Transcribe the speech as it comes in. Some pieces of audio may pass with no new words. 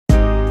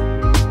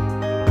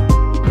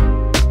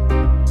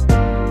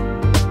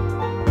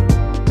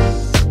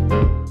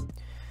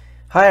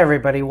Hi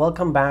everybody,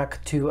 welcome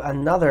back to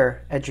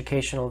another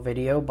educational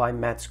video by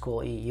Med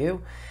School EU.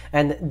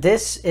 And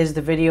this is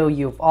the video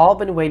you've all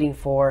been waiting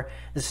for.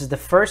 This is the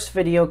first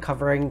video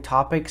covering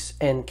topics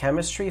in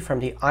chemistry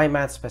from the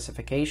IMAT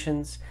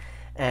specifications.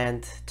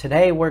 And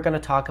today we're going to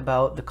talk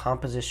about the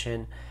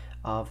composition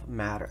of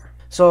matter.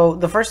 So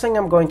the first thing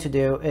I'm going to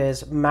do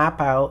is map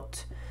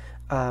out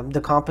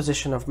the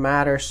composition of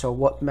matter, so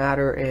what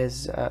matter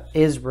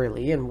is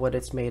really and what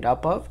it's made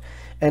up of,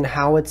 and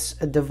how it's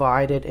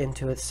divided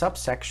into its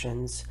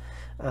subsections,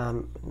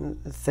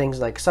 things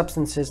like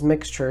substances,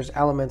 mixtures,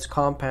 elements,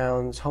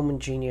 compounds,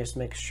 homogeneous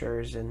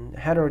mixtures, and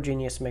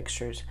heterogeneous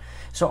mixtures.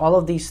 So all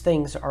of these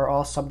things are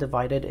all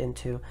subdivided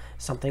into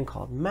something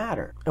called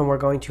matter. And we're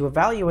going to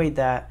evaluate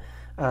that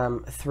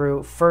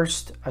through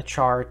first a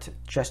chart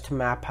just to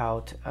map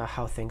out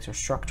how things are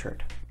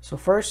structured. So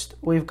first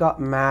we've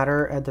got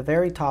matter at the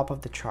very top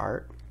of the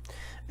chart.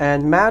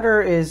 And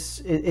matter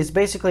is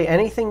basically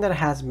anything that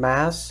has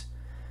mass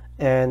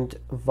and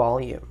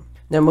volume.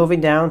 Now moving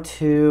down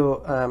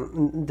to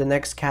the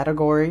next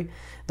category,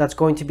 that's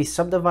going to be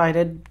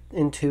subdivided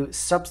into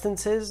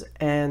substances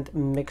and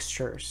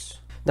mixtures.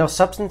 Now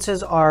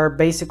substances are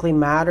basically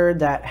matter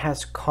that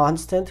has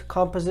constant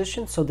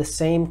composition, so the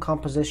same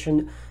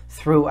composition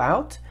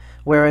throughout,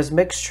 whereas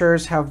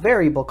mixtures have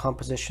variable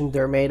composition.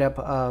 They're made up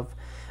of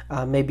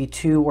maybe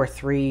 2 or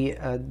 3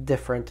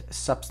 different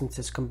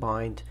substances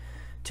combined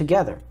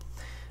together.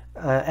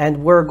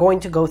 And we're going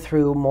to go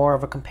through more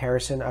of a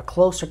comparison, a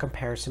closer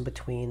comparison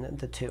between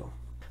the two.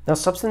 Now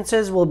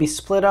substances will be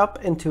split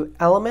up into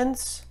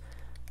elements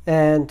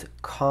and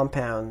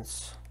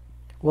compounds.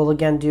 We'll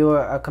again do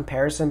a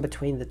comparison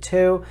between the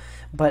two,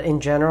 but in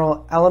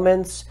general,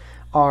 elements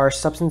are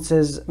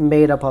substances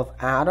made up of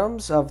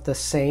atoms of the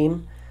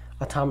same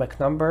atomic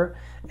number,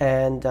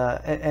 and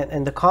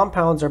the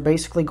compounds are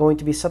basically going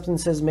to be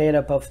substances made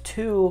up of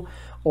 2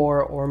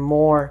 or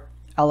more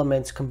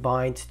elements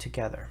combined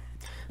together.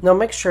 Now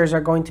mixtures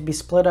are going to be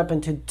split up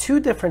into 2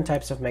 different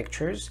types of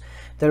mixtures.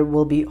 There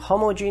will be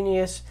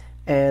homogeneous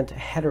and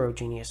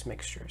heterogeneous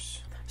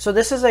mixtures. So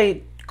this is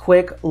a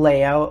quick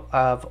layout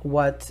of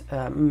what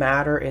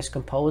matter is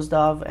composed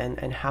of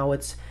and how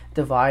it's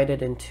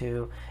divided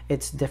into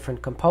its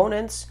different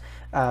components,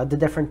 the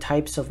different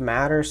types of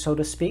matter, so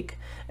to speak.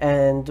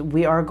 And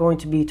we are going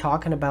to be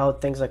talking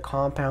about things like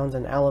compounds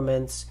and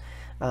elements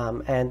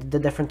and the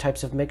different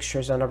types of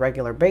mixtures on a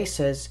regular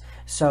basis.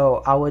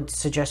 So I would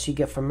suggest you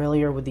get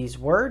familiar with these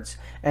words.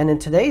 And in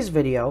today's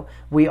video,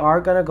 we are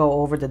going to go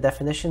over the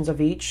definitions of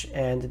each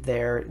and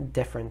their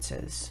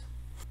differences.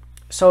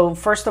 So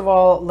first of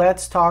all,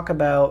 let's talk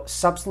about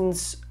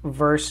substance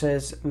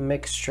versus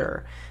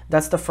mixture.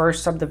 That's the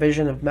first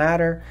subdivision of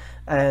matter.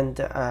 And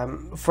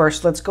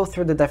first, let's go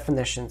through the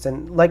definitions.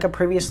 And like I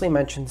previously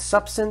mentioned,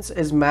 substance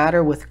is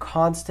matter with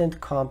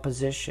constant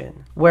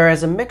composition,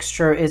 whereas a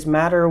mixture is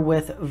matter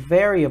with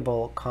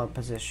variable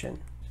composition.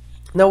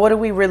 Now, what do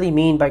we really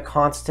mean by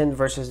constant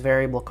versus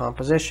variable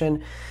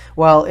composition?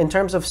 Well, in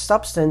terms of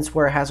substance,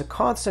 where it has a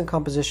constant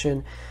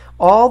composition,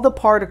 all the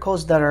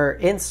particles that are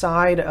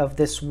inside of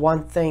this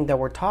one thing that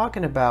we're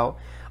talking about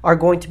are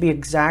going to be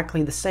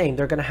exactly the same.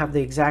 They're going to have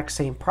the exact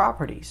same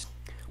properties.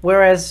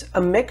 Whereas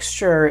a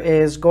mixture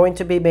is going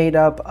to be made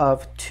up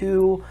of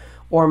 2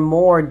 or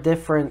more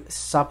different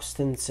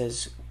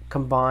substances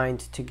combined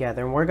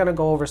together. And we're going to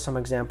go over some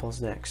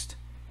examples next.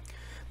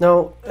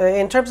 Now,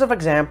 in terms of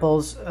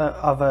examples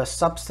of a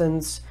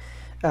substance,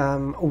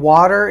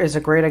 water is a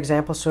great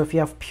example. So if you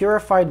have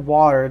purified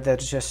water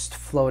that's just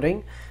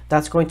floating,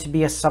 that's going to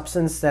be a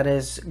substance that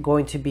is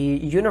going to be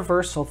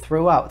universal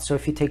throughout. So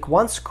if you take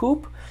one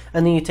scoop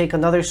and then you take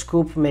another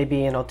scoop,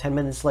 maybe 10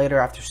 minutes later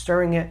after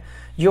stirring it,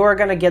 you are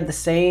going to get the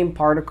same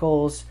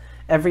particles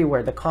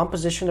everywhere. The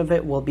composition of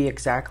it will be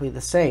exactly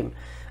the same.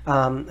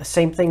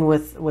 Same thing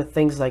with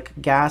things like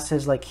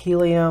gases like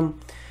helium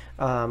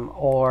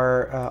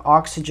or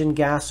oxygen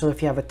gas. So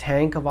if you have a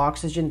tank of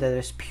oxygen that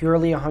is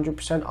purely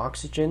 100%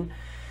 oxygen,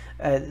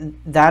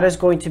 that is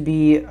going to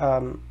be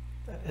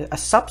a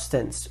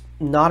substance,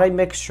 not a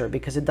mixture,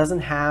 because it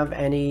doesn't have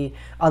any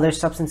other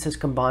substances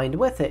combined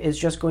with it. It's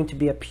just going to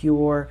be a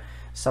pure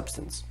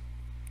substance.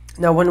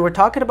 Now, when we're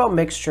talking about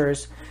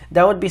mixtures,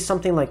 that would be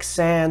something like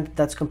sand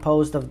that's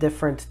composed of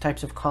different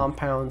types of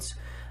compounds.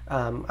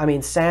 I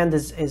mean, sand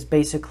is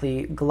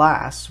basically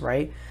glass,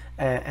 right?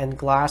 And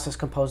glass is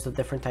composed of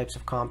different types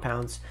of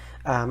compounds.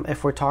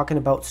 If we're talking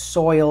about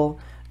soil,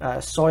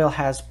 soil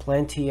has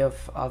plenty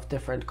of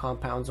different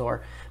compounds,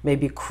 or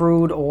maybe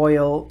crude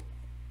oil,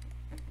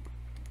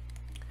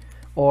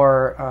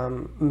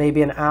 or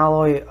maybe an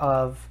alloy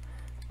of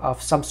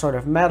some sort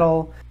of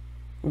metal,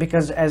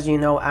 because as you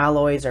know,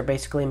 alloys are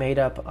basically made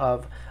up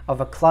of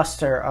a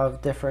cluster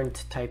of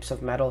different types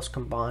of metals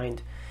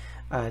combined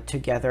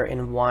together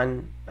in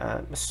one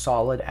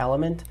solid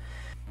element.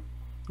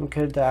 You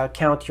could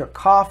count your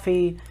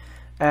coffee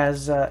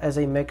as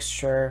a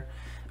mixture,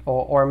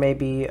 or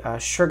maybe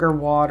sugar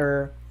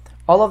water.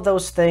 All of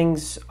those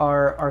things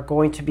are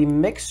going to be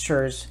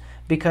mixtures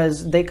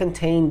because they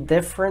contain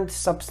different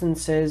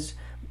substances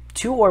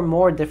two or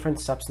more different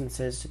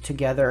substances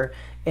together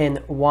in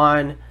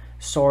one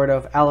sort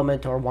of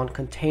element or one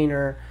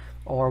container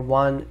or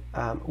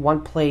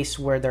one place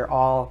where they're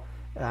all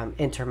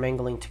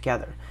intermingling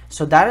together.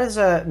 So that is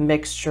a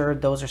mixture.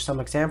 Those are some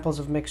examples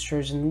of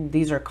mixtures, and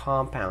these are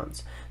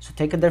compounds. So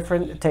take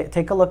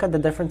a look at the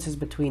differences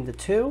between the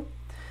two,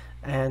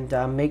 and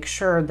make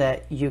sure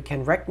that you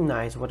can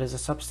recognize what is a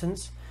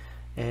substance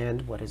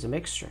and what is a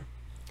mixture.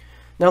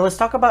 Now let's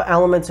talk about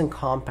elements and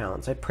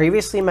compounds. I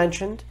previously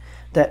mentioned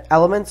that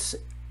elements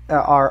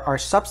are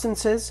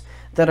substances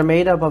that are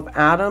made up of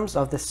atoms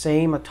of the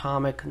same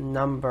atomic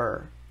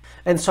number.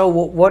 And so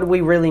what we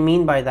really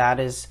mean by that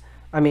is,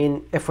 I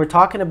mean, if we're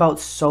talking about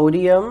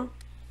sodium,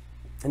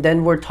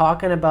 then we're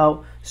talking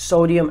about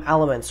sodium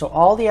elements. So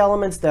all the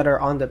elements that are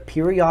on the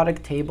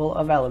periodic table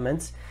of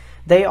elements,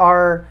 they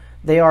are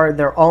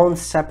their own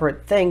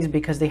separate things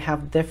because they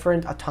have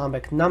different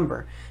atomic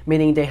number,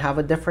 meaning they have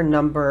a different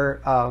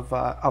number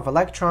of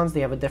electrons,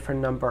 they have a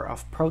different number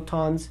of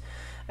protons,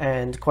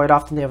 and quite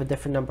often they have a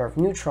different number of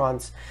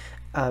neutrons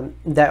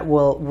that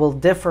will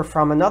differ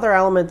from another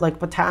element like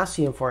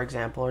potassium, for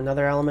example, or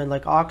another element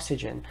like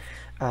oxygen.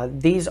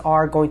 These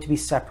are going to be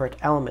separate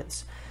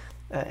elements,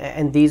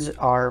 and these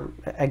are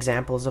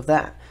examples of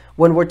that.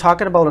 When we're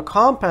talking about a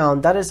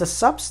compound, that is a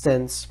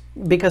substance,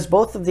 because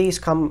both of these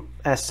come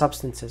as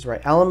substances,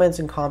 right? Elements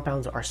and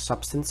compounds are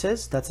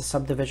substances. That's a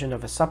subdivision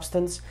of a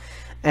substance,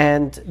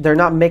 and they're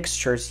not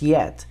mixtures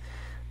yet.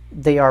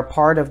 They are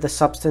part of the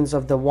substance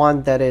of the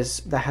one that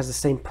has the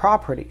same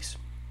properties.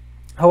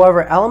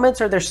 However,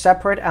 elements are their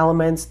separate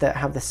elements that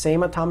have the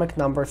same atomic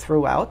number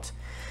throughout,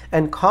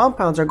 and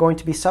compounds are going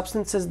to be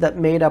substances that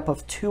made up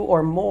of two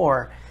or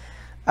more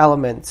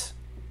elements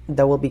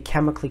that will be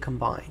chemically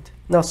combined.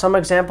 Now, some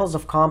examples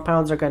of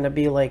compounds are going to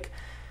be like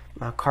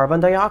carbon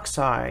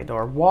dioxide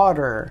or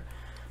water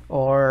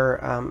or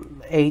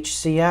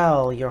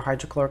HCl, your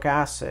hydrochloric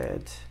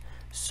acid,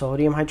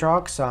 sodium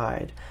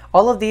hydroxide.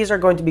 All of these are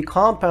going to be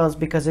compounds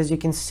because, as you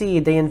can see,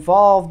 they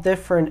involve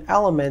different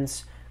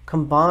elements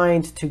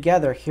combined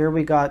together. Here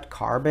we got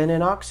carbon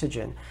and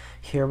oxygen.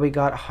 Here we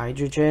got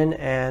hydrogen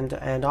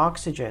and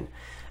oxygen.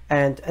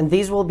 And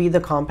these will be the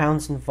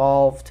compounds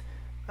involved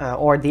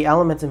or the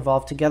elements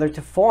involved together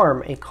to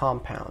form a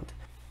compound.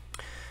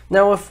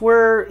 Now,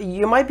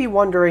 you might be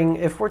wondering,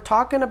 if we're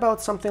talking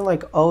about something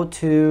like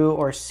O2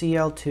 or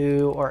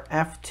Cl2 or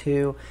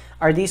F2,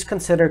 are these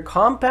considered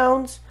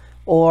compounds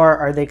or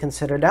are they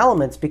considered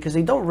elements? Because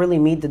they don't really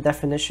meet the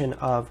definition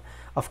of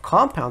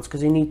compounds,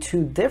 because you need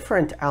two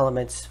different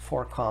elements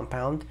for a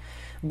compound.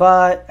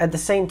 But at the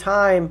same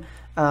time,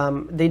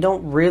 they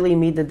don't really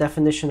meet the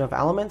definition of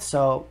elements.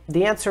 So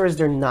the answer is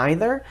they're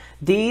neither.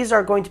 These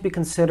are going to be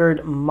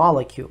considered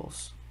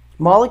molecules.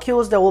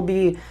 Molecules that will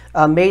be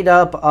made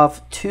up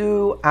of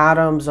two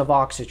atoms of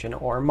oxygen,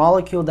 or a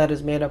molecule that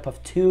is made up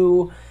of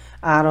two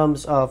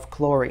atoms of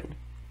chlorine.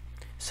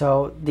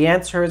 So the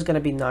answer is going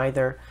to be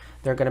neither.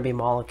 They're going to be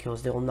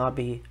molecules. They will not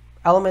be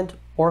element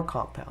or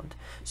compound.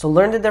 So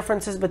learn the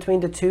differences between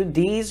the two.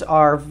 These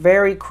are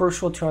very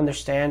crucial to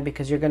understand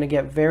because you're going to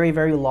get very,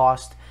 very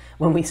lost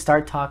when we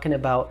start talking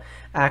about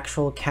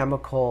actual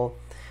chemical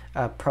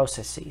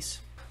processes.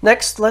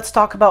 Next, let's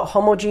talk about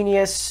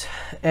homogeneous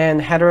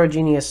and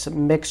heterogeneous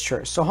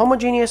mixtures. So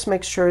homogeneous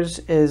mixtures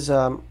is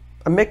a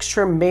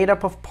mixture made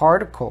up of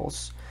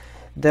particles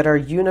that are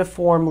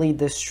uniformly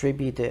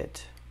distributed.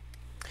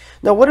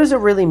 Now, what does it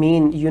really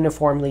mean,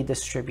 uniformly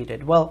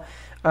distributed? Well,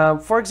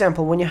 for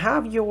example, when you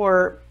have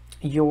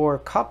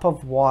your cup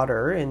of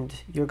water and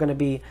you're going to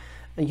be,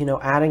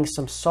 adding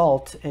some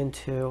salt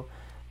into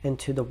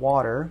the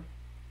water,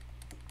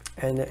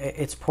 and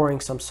it's pouring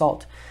some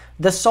salt.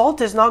 The salt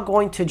is not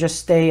going to just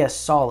stay as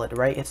solid,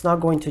 right? It's not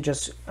going to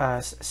just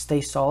stay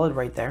solid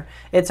right there.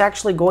 It's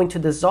actually going to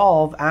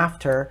dissolve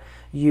after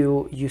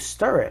you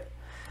stir it.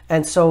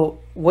 And so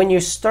when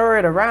you stir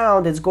it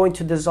around, it's going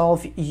to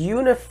dissolve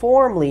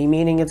uniformly,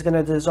 meaning it's going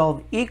to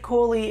dissolve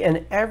equally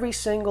in every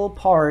single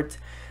part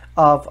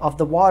of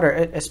the water,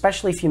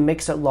 especially if you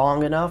mix it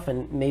long enough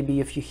and maybe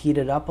if you heat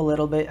it up a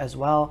little bit as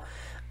well.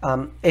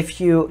 If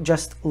you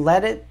just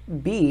let it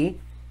be,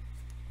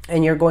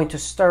 and you're going to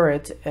stir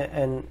it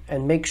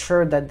and make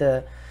sure that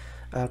the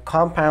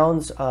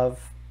compounds of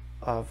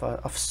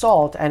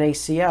salt,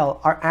 NaCl,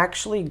 are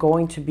actually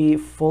going to be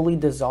fully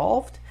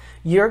dissolved,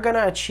 you're going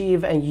to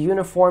achieve a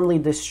uniformly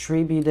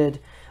distributed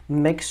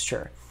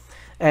mixture.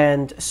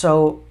 And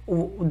so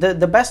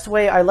the best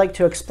way I like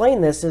to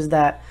explain this is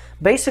that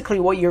basically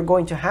what you're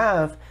going to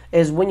have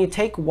is when you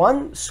take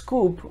one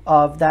scoop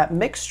of that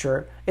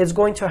mixture, it's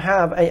going to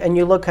have, and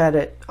you look at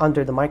it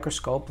under the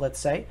microscope, let's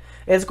say,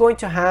 it's going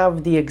to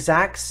have the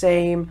exact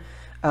same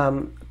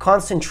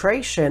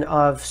concentration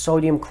of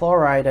sodium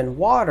chloride and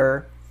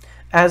water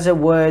as it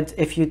would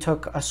if you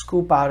took a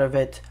scoop out of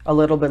it a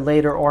little bit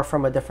later or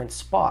from a different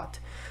spot.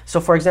 So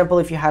for example,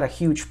 if you had a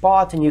huge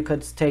pot and you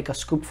could take a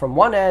scoop from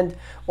one end,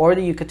 or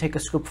you could take a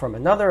scoop from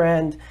another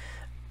end,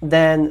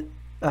 then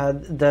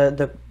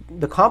the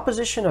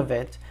composition of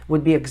it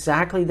would be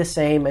exactly the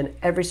same in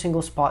every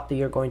single spot that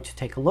you're going to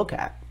take a look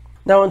at.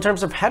 Now, in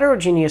terms of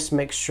heterogeneous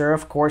mixture,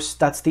 of course,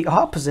 that's the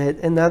opposite,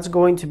 and that's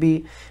going to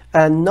be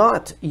a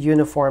not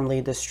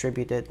uniformly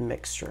distributed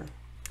mixture.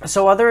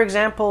 So other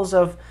examples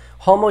of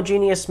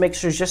homogeneous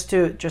mixtures, just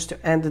to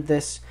end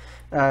this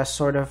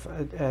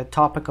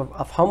topic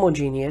of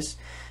homogeneous,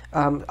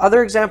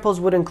 other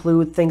examples would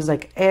include things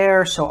like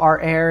air. So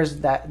our air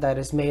is that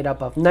is made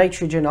up of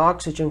nitrogen,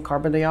 oxygen,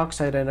 carbon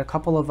dioxide, and a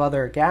couple of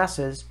other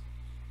gases.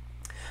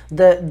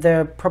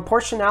 The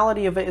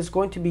proportionality of it is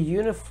going to be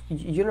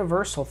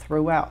universal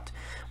throughout.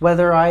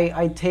 Whether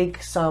I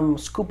take some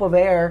scoop of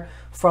air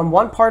from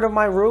one part of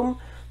my room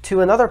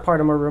to another part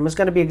of my room is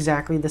going to be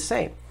exactly the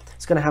same.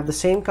 It's going to have the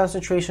same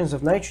concentrations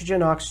of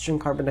nitrogen, oxygen,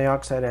 carbon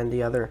dioxide, and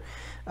the other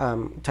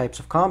types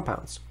of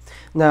compounds.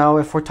 Now,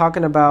 if we're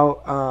talking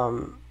about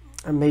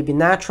maybe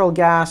natural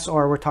gas,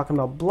 or we're talking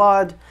about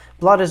blood,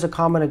 blood is a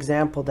common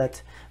example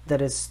that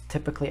is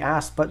typically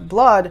asked, but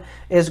blood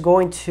is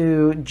going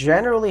to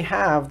generally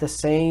have the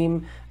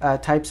same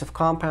types of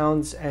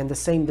compounds and the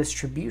same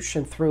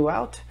distribution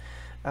throughout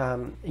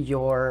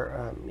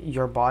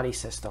your body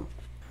system.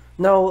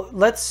 Now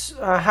let's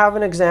have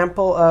an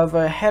example of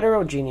a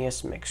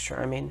heterogeneous mixture.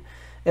 I mean,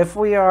 if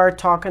we are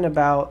talking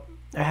about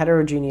a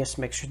heterogeneous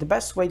mixture, the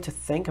best way to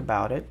think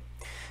about it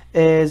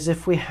is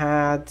if we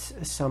had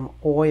some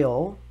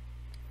oil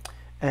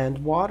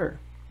and water.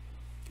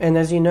 And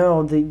as you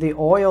know, the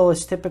oil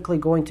is typically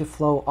going to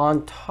flow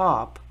on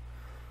top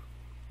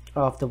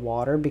of the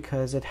water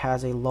because it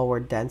has a lower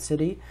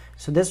density.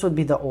 So this would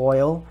be the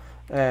oil,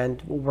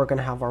 and we're going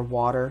to have our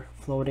water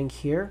floating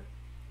here.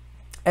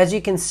 As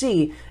you can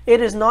see,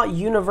 it is not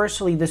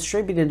universally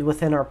distributed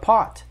within our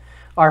pot.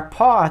 Our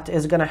pot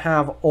is going to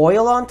have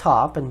oil on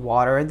top and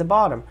water at the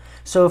bottom.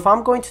 So if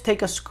I'm going to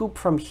take a scoop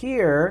from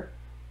here,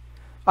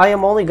 I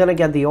am only going to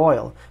get the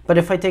oil. But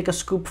if I take a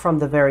scoop from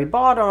the very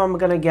bottom, I'm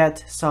going to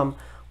get some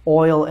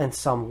oil and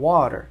some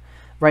water,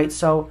 right?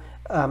 So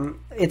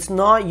it's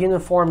not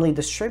uniformly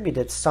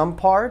distributed. Some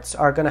parts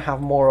are going to have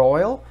more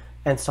oil,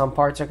 and some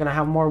parts are going to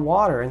have more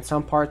water, and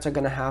some parts are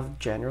going to have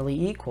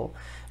generally equal.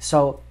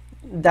 So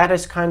that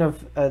is kind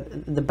of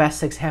the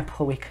best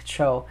example we could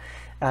show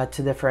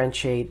to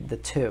differentiate the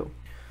two.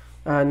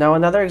 Now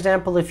another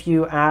example, if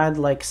you add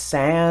like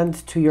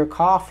sand to your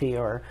coffee,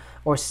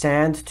 or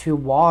sand to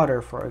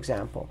water, for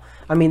example.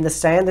 I mean, the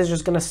sand is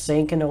just going to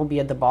sink and it will be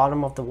at the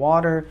bottom of the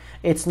water.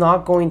 It's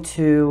not going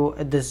to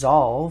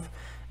dissolve.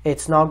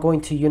 It's not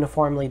going to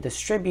uniformly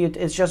distribute.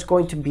 It's just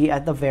going to be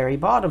at the very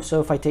bottom. So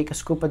if I take a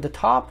scoop at the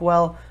top,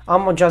 well,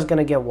 I'm just going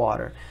to get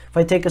water. If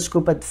I take a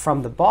scoop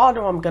from the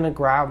bottom, I'm going to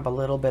grab a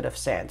little bit of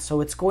sand.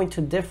 So it's going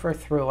to differ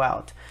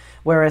throughout.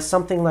 Whereas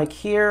something like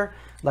here,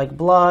 like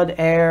blood,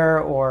 air,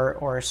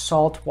 or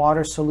salt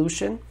water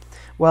solution,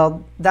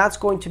 well, that's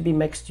going to be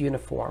mixed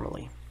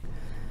uniformly.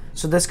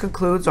 So this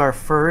concludes our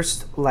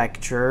first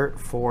lecture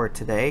for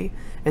today.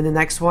 In the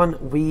next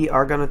one, we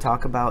are going to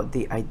talk about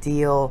the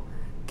ideal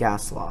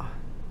gas law.